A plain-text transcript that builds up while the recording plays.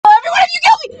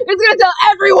it's gonna tell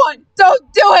everyone.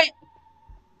 Don't do it.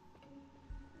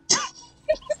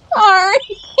 Sorry.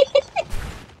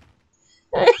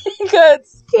 I got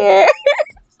scared.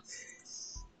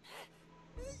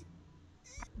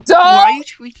 Don't. Why are you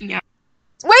tweaking out?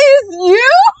 Wait, it's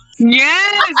you?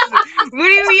 Yes! What are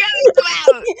you yelling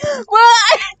about? Well,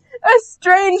 a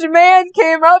strange man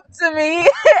came up to me, and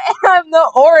I'm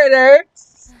the orator.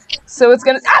 So it's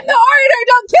gonna. I'm the orator.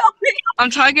 Don't kill me.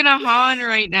 I'm talking to Han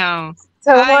right now.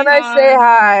 Tell Hi, when I say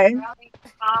hi.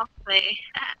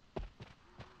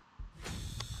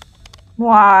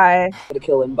 Why? To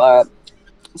kill him, but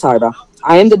sorry, bro.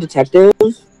 I am the detective.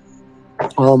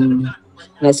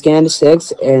 And I scanned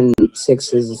 6, and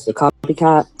 6 is a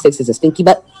copycat. 6 is a stinky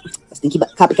butt. A stinky butt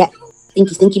copycat.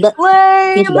 Stinky butt.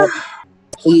 Lame. Stinky butt.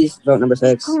 Please vote number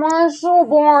 6. Come on, it's so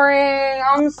boring.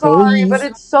 I'm sorry, but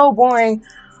it's so boring.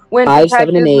 When 5,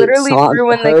 7, and detectives 8 literally saw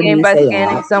ruin the heard game me by say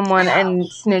scanning that. someone and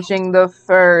snitching the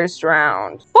first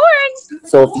round. Boring.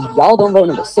 So if y'all don't vote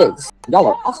number 6, y'all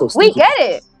are also We stinky. get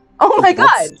it. Oh my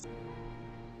god.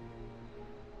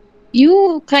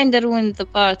 You kind of ruined the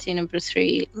party, number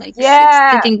 3. Like,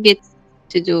 Yeah. 6 didn't get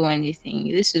to do anything.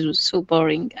 This is so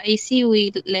boring. I see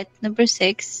we let number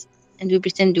 6 and we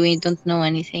pretend we don't know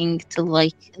anything till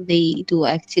like they do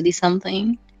actually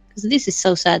something. Because this is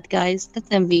so sad, guys. Let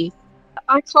them be.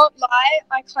 I can't lie,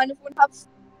 I kind of would have.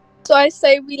 So I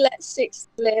say we let 6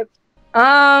 live.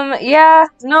 Yeah,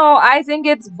 no, I think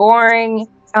it's boring,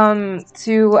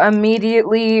 to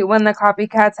immediately, when the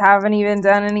copycats haven't even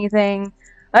done anything.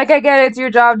 Like, I get it's your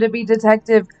job to be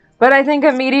detective, but I think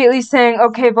immediately saying,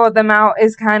 okay, vote them out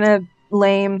is kind of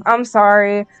lame. I'm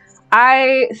sorry.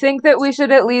 I think that we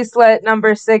should at least let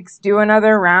number 6 do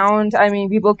another round. I mean,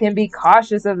 people can be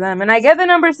cautious of them, and I get that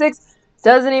number 6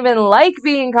 doesn't even like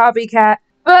being copycat,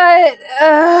 but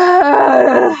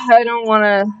I don't want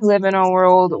to live in a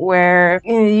world where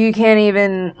you can't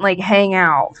even, like, hang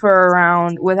out for a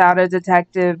round without a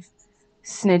detective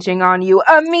snitching on you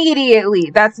immediately.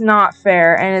 That's not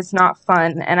fair, and it's not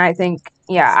fun, and I think,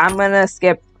 yeah, I'm gonna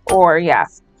skip, or, yeah.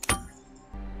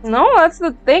 No, that's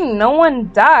the thing. No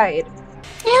one died.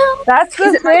 Yeah. That's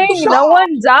the thing. No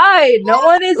one died. No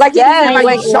one is Like, dead. my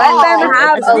Like, let them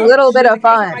have a little bit of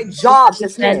fun. My job to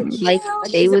snitch. Like,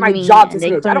 stay It's with my me. job to and they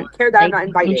snitch. I don't care that I'm not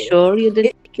invited. Ensure you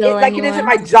didn't kill Like, anyone. it isn't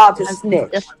my job to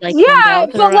snitch. Just, like, hang Yeah,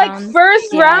 out but like around.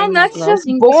 first Yeah, round, I'm that's just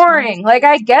closing this one. boring. Like,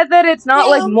 I get that it's not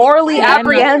like morally Yeah, I'm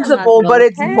not apprehensible, but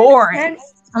it's boring.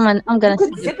 I'm gonna You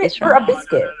could skip zip it this for a round.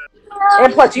 biscuit.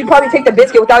 And plus, you'd probably take the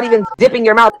biscuit without even dipping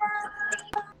your mouth.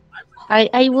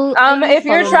 I will. If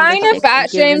you're trying to fat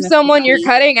shame someone, you're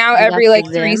cutting out every like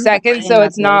 3 seconds, so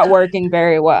it's not working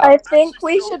very well. I think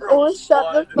we should all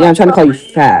shut the fuck Yeah, I'm trying to call you up.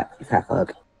 fat. You fat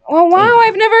fuck. Oh wow,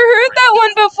 I've never heard that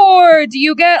one before. Do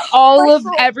you get all of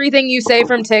everything you say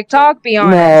from TikTok? Be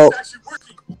honest.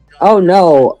 No. Oh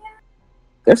no.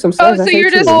 There's some stuff. Oh, so you're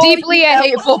just deeply a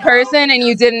hateful person and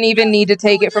you didn't even need to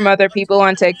take it from other people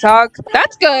on TikTok?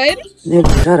 That's good. Nick,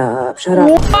 shut up. Shut up.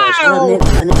 Wow. Shut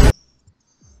up, Nick.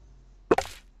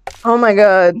 Oh my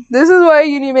god. This is why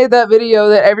Uni made that video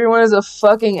that everyone is a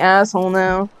fucking asshole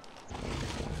now.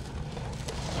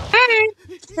 Hey!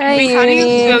 Hey, Wait, how do you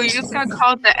Uni. feel? You just got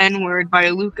called the N-word by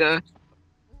Luca.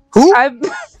 Who?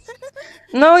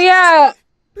 No, yeah.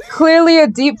 Clearly a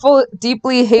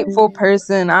deeply hateful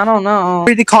person. I don't know.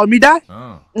 They called me that?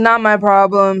 Oh. Not my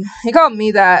problem. He called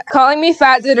me that. Calling me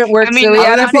fat didn't work, I mean, so he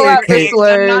had to pull out the I'm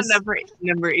slurs. not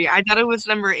number 8. I thought it was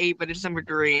number 8, but it's number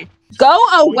 3. Go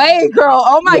away, girl.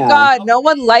 Oh my Yeah. god, no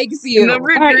one likes you.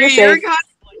 Number 3,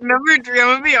 number 3, I'm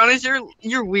gonna be honest,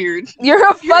 you're weird. You're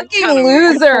a fucking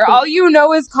loser. All you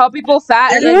know is call people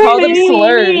fat and then call them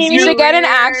slurs. You should get an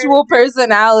actual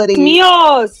personality.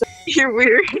 Mios. You're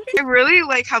weird. I really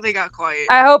like how they got quiet.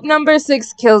 I hope number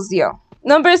 6 kills you.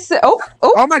 Number 6.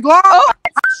 Oh my god. Oh.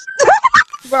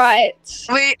 Right.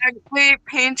 Wait,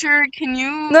 Painter, can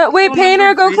you? No, wait,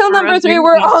 Painter, go kill number 3.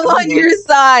 We're all on your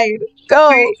side. Go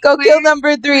kill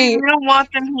number 3. We don't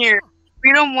want them here.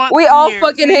 We don't want. We them all here.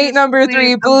 fucking Please, hate number please.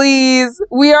 3, please.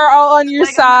 We are all on your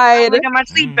side. I'm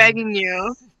actually begging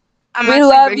you. We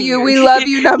love you. We love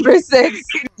you, number 6.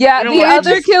 Yeah, the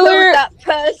other killer. That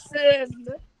person.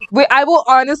 Wait, I will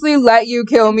honestly let you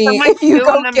kill me if you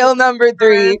go kill number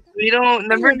 3. We don't.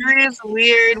 Number 3 is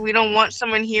weird. We don't want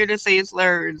someone here to say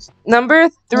slurs. Number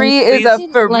 3 is a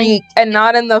freak, and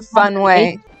not in the fun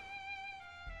way.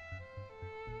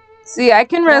 See, I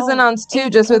can resonance too,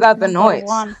 just without the noise.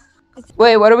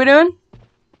 Wait, what are we doing?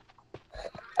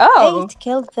 Oh. 8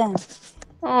 killed them.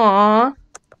 Aww.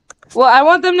 Well, I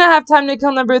want them to have time to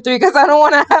kill number 3 because I don't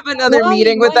want to have another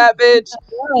meeting with that bitch.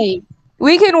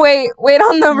 We can wait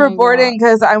on the Oh my reporting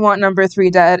because I want number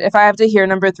 3 dead. If I have to hear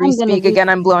number 3 I'm gonna speak do again,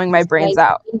 I'm blowing my brains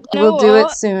out. We'll do it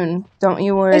what? soon. Don't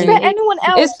you Is there worry. anyone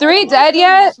else? Is 3 dead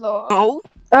yet? No.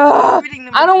 Ugh, Reading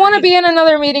number I don't want to 3. be in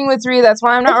another meeting with 3. That's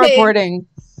why I'm not Okay. reporting.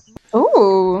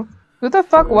 Ooh, who the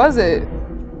fuck was it?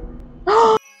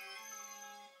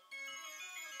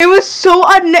 It was so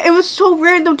it was so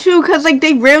random too, cause like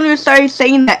they randomly started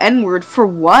saying the N-word for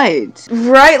what?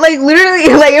 Right? Like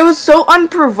literally, like it was so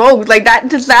unprovoked. Like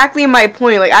that's exactly my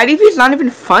point. Like IDP is not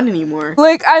even fun anymore.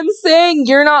 Like, I'm saying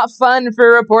you're not fun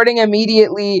for reporting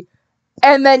immediately,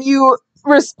 and then you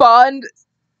respond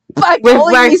by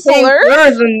calling me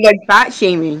slurs? And like fat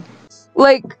shaming.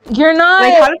 Like, you're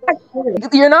Like how not does that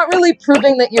work? you're not really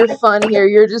proving that you're fun here.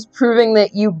 You're just proving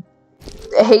that you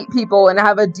hate people and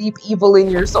have a deep evil in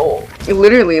your soul.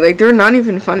 Literally, like they're not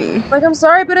even funny. Like, I'm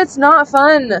sorry, but it's not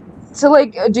fun to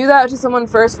like do that to someone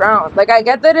first round. Like, I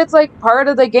get that it's like part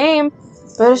of the game,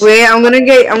 but it's Wait, I'm gonna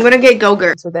get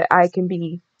Gogurt. so that I can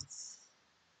be.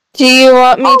 Do you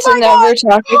want me Oh to my never God!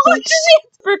 talk Oh, again?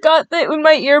 I forgot that with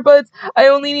my earbuds, I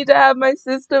only need to have my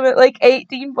system at like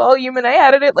 18 volume, and I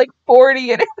had it at like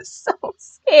 40, and it was so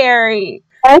scary.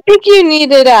 I think you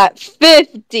need it at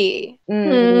 50.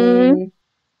 Mm.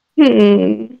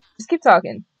 Just keep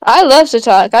talking. I love to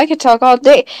talk. I could talk all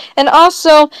day. And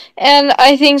also,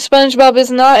 I think SpongeBob is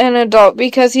not an adult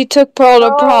because he took Pearl to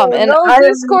prom. And no I am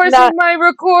discourse not. in my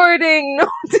recording. No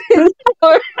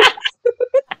discourse.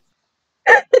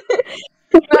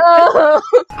 No.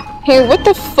 Hey, what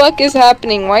the fuck is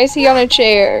happening? Why is he on a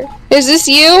chair? Is this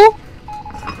you?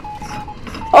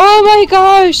 Oh my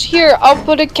gosh! Here, I'll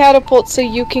put a catapult so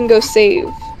you can go save.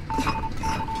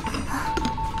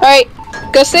 Alright,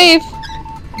 go save.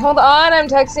 Hold on, I'm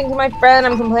texting to my friend.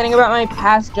 I'm complaining about my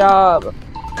past job.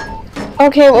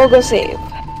 Okay, we'll go save.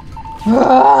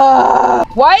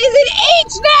 Why is it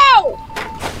H now?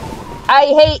 I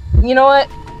hate, you know what?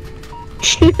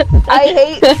 I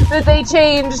hate that they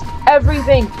changed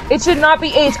everything. It should not be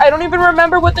H. I don't even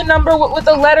remember what the number, what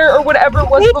the letter or whatever it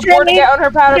was before to get on her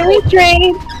Can we paddle.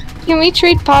 trade? Can we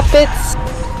trade poppets?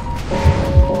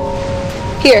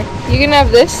 Here, you can have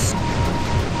this.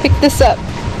 Pick this up.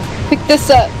 Pick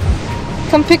this up.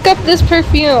 Come pick up this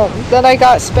perfume that I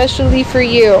got specially for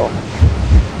you.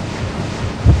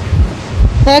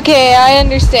 Okay, I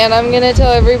understand. I'm gonna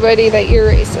tell everybody that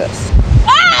you're racist.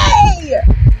 Hey!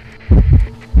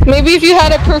 Maybe if you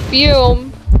had a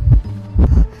perfume.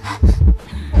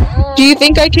 Do you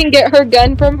think I can get her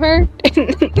gun from her?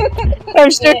 I'm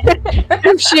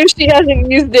sure she hasn't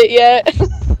used it yet.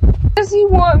 Does he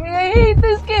want me? I hate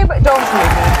this game. Don't take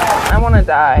it. I want to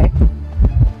die.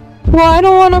 Well, I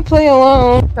don't want to play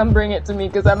alone. Come bring it to me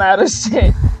because I'm out of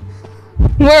shit.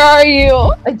 Where are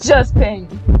you? I just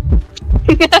pinged.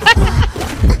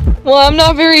 Well, I'm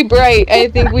not very bright. I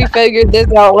think we figured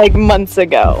this out like months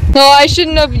ago. No, I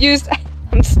shouldn't have used.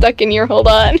 I'm stuck in here. Hold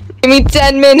on. Give me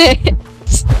 10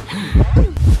 minutes.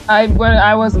 I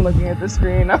wasn't looking at the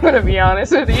screen. I'm gonna be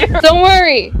honest with you. Don't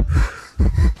worry.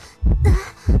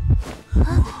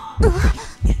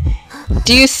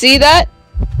 Do you see that?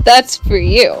 That's for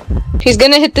you. He's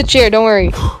gonna hit the chair. Don't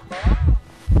worry.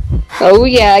 Oh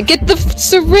yeah, get the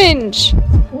syringe.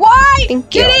 Why? Thank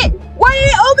Get you. it? Why did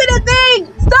it open a thing?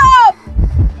 Stop!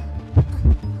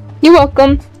 You're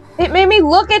welcome. It made me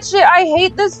look at shit. I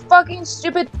hate this fucking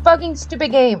stupid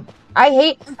game. I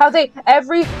hate how they,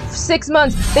 every 6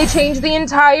 months, they change the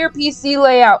entire PC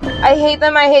layout. I hate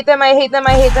them, I hate them, I hate them,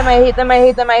 I hate them, I hate them, I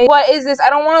hate them, what is this? I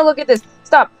don't want to look at this.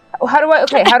 Stop. What is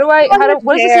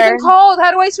this even called?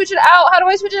 How do I switch it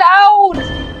out?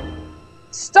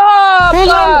 Stop! Hold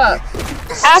on.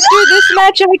 After this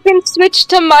match, I can switch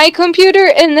to my computer,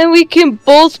 and then we can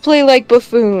both play like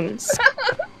buffoons.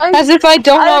 As if I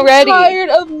don't already. I'm tired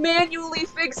of manually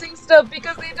fixing stuff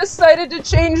because they decided to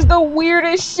change the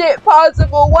weirdest shit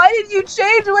possible. Why did you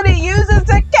change when it uses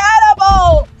a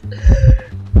catapult?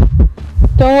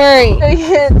 Don't worry. I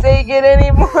can't take it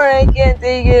anymore. I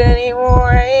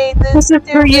hate this This is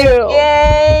for stupid you.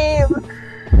 game.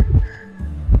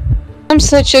 I'm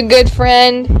such a good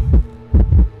friend.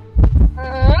 No,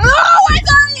 I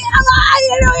thought I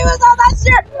didn't know he was on that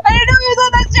chair. I didn't know.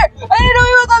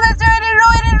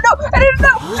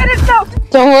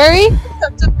 Don't worry. I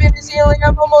have to finish healing.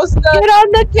 I'm almost done. Get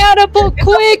on the catapult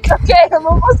quick. Okay, I'm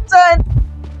almost done.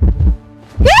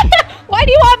 Why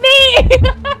do you want me?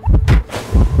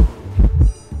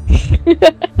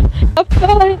 Have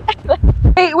fun.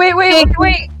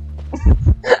 Wait.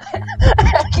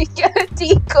 I can get a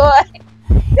decoy.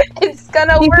 It's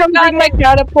gonna Can you work come on bring my it.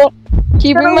 catapult? Can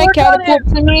you Gonna bring my work on catapult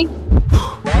to me?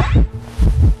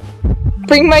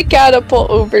 Bring my catapult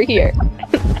over here.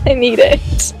 I need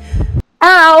it.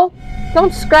 Ow!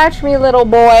 Don't scratch me, little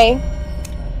boy.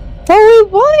 Oh, we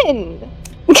won!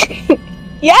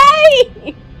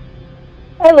 Yay!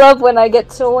 I love when I get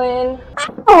to win.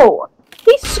 Ow!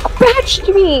 He scratched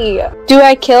me! Do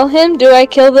I kill him? Do I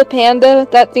kill the panda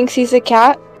that thinks he's a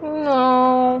cat?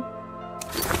 No.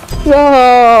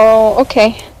 No.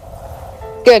 Okay.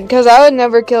 Good, because I would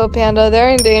never kill a panda. They're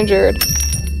endangered.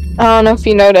 I don't know if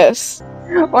you notice.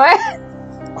 What?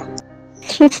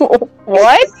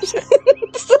 What?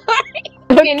 Sorry.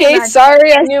 Okay,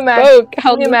 sorry I New match. spoke.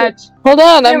 New match. Hold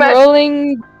on, New I'm match.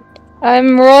 rolling. I'm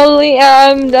doing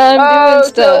Oh,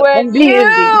 stuff. so when I'm you busy.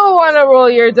 want to roll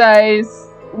your dice,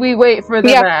 we wait for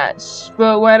the Yeah. match.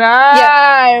 But when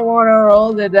I want to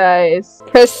roll the dice,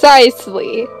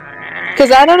 Precisely.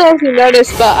 Because I don't know if you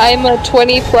noticed, but I'm a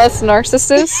 20+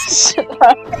 narcissist.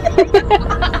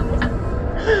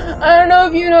 I don't know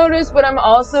if you noticed, but I'm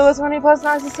also a 20+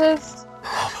 narcissist.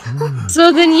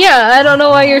 So then, yeah, I don't know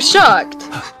why you're shocked.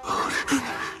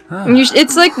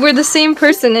 It's like we're the same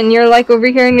person, and you're like over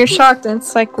here and you're shocked, and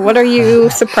it's like, what are you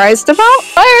surprised about?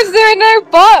 Why is there another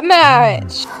bot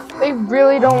match? They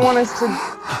really don't want us to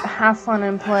have fun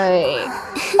and play.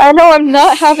 I know I'm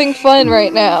not having fun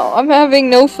right now. I'm having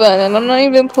no fun, and I'm not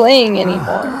even playing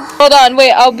anymore. Hold on,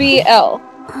 wait, I'll be L.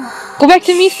 Go back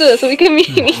to Misa so we can meet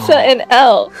Misa and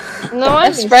L No,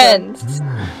 I'm as friends.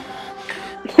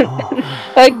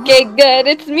 Okay, good.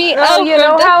 It's me. No, L you from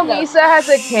know Death how Note. Misa has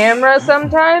a camera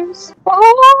sometimes?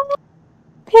 Oh,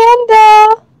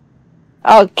 Panda.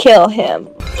 I'll kill him.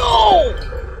 No.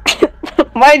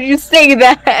 Why did you say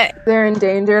that? They're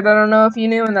endangered. I don't know if you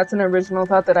knew, and that's an original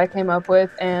thought that I came up with,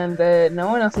 and that no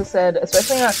one else has said,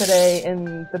 especially not today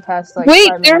in the past like Wait,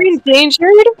 5 they're minutes.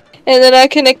 endangered? And then I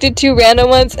connected 2 random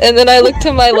ones, and then I looked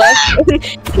to my left, and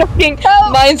fucking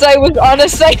Mind's Eye was on a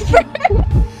cipher.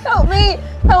 Help me!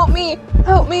 Help me!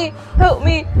 Help me! Help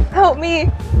me! Help me!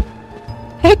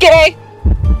 Okay.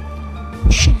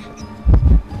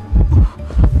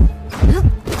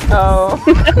 Oh.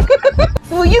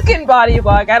 Well, you can body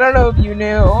block. I don't know if you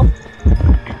knew.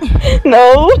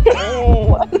 No.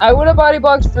 I would have body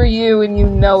blocked for you, and you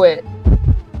know it.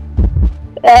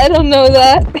 I don't know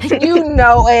that. You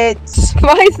know it.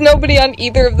 Why is nobody on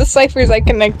either of the ciphers I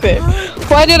connected?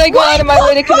 Why did I go out of my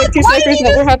way to connect 2 ciphers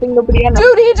that were having nobody on them?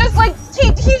 Dude, he just like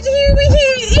he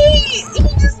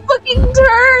just fucking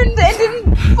turned and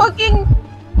didn't fucking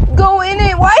go in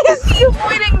it. Why is he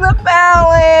avoiding the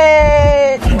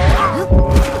ballot?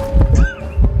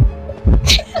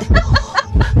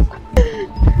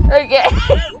 Okay.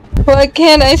 What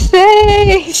can I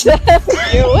say? Shut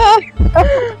you up.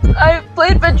 I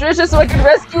played Patricia so I can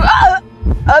rescue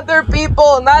other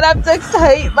people, not have to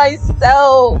fight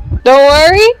myself. Don't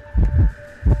worry.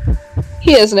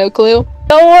 He has no clue.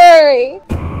 Don't worry.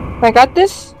 I got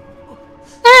this.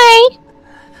 Hi.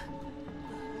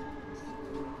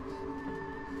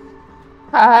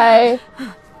 Hi.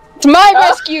 It's my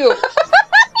rescue.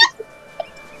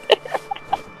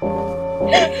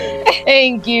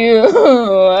 Thank you.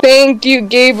 Thank you,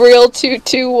 Gabriel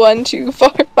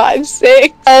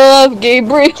 2212456. I love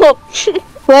Gabriel.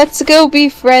 Let's go be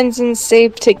friends and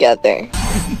safe together.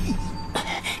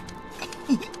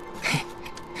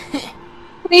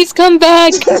 Please come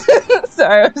back.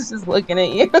 Sorry, I was just looking at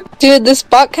you. Dude, this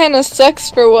bot kind of sucks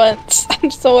for once.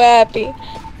 I'm so happy.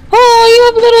 Oh, you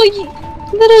have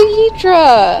little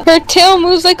Yidra. Her tail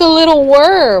moves like a little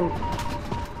worm.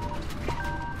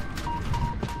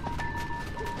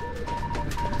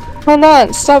 Hold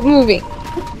on, stop moving.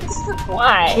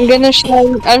 Why?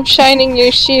 I'm shining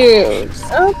your shoes.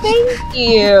 Oh, thank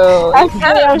you.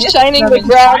 Actually, I'm shining the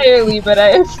ground. entirely, but I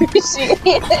appreciate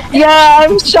it. Yeah,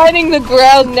 I'm shining the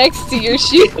ground next to your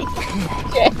shoes.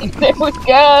 Okay, there we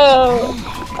go.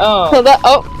 Oh. Hold on.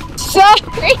 Oh,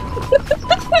 sorry.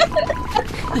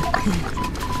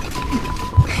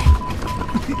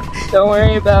 Don't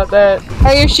worry about that.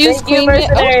 Are your shoes Thank you, clean yet?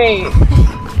 mercenary. Oh.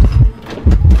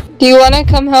 Do you want to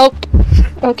come help?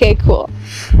 Okay, cool.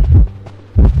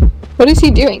 What is he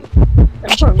doing?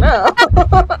 I don't know. I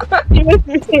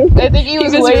think he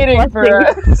was waiting for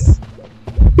us.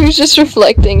 He was just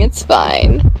reflecting, it's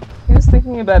fine. He was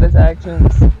thinking about his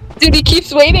actions. Dude, he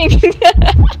keeps waiting.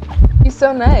 He's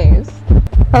so nice.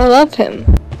 I love him.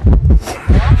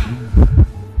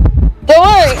 Don't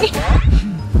worry.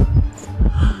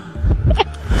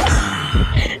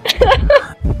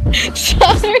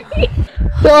 Sorry.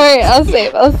 Don't worry, I'll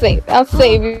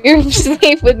save. You're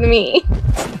safe with me.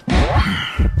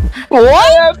 What?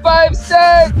 I have 5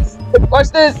 stacks! Watch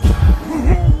this!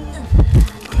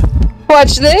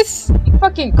 Watch this. He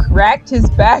fucking cracked his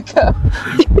back up.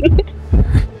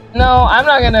 No, I'm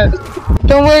not gonna.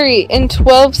 Don't worry, in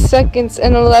 12 seconds,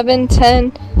 in 11,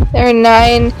 10, or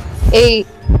 9, 8,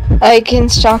 I can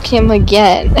shock him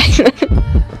again.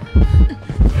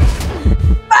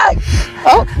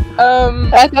 Oh!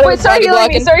 I thought it Wait, was start body healing me,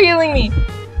 blocking. start healing me.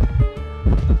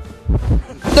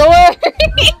 Don't worry!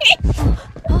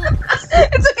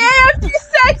 It's okay, I have 2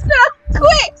 stacks now.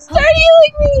 Quick, start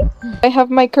healing me. I have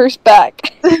my curse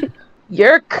back.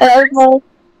 You're I have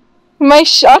my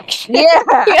shock. Yeah,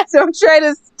 don't try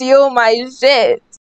to steal my shit.